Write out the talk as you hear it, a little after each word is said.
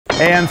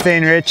Hey, I'm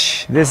Thayne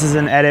Rich. This is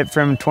an edit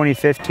from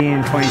 2015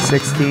 and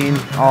 2016,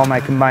 all my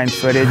combined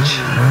footage.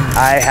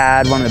 I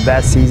had one of the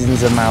best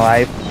seasons of my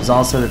life. It was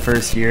also the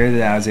first year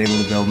that I was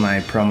able to build my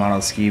pro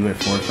model ski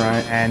with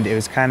forefront, and it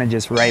was kind of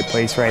just right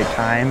place, right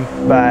time.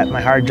 But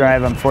my hard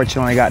drive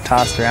unfortunately got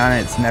tossed around.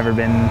 It's never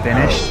been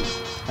finished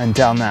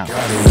until now.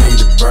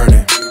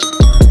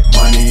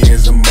 Money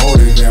is a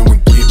motive and we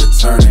keep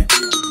it turning.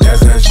 That's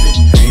that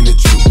shit, ain't it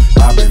true?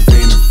 I've been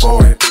fiending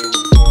for it.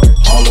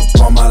 All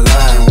up on my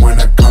line when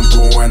I come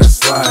through and I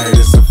slide.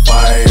 It's a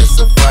fire, it's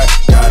a fight,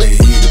 gotta heat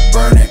it,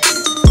 burn it.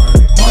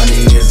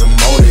 Money is a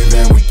motive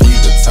and we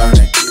keep it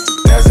turning.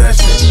 That's that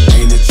shit,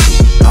 ain't it true?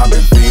 I've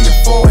been fiending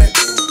for it.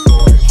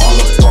 All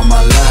up on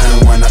my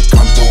line when I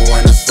come through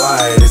and I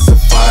slide. It's a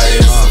fire,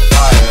 it's a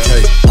fire.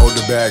 Okay, hold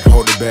the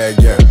bag,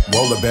 yeah.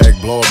 Roll the bag,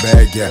 blow a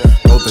bag, yeah.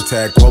 Both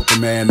attack, quote the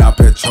man, I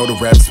petrol the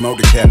rap, smoke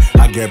the cat.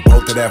 I get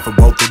both of that for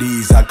both of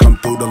these. I come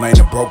through the lane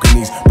of broken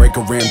knees. Break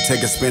a rim,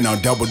 take a spin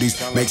on double D's.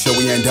 Make sure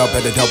we end up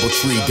at a double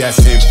tree,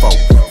 that's info.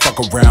 Fuck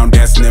around,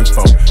 that's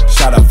nympho.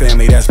 Shout out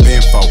family, that's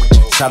been folk.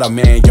 Shout out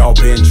man, y'all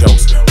been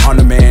jokes. On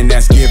the man,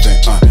 that's giving,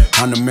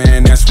 on the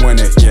man, that's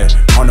winning, yeah.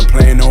 On the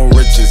plane, no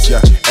riches,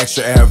 yeah.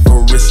 Extra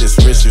avaricious,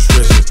 riches.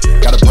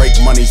 Gotta break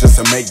money just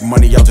to make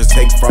money, y'all just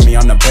take from me.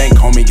 On the bank,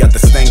 homie, got the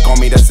stank on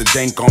me, that's the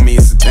dank on me.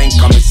 It's a tank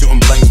coming,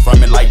 shooting blanks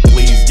from it like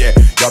please, yeah.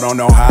 Y'all don't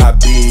know how I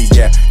be,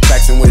 yeah.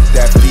 Taxing with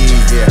that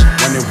feed, yeah.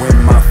 Running with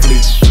my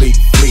fleet.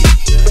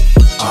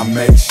 I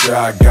make sure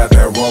I got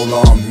that roll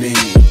on me,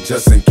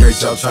 just in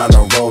case y'all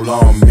tryna roll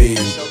on me.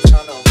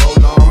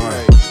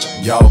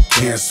 Y'all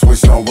can't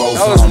switch no rolls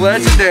on me. That was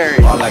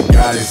legendary. All I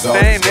got is all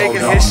Thayne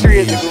making history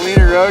at the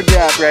Galena Road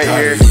Gap right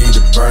here.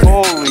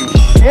 Holy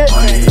shit.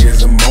 Money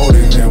is a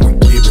motive and we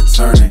keep it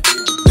turning.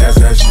 That's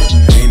that shit.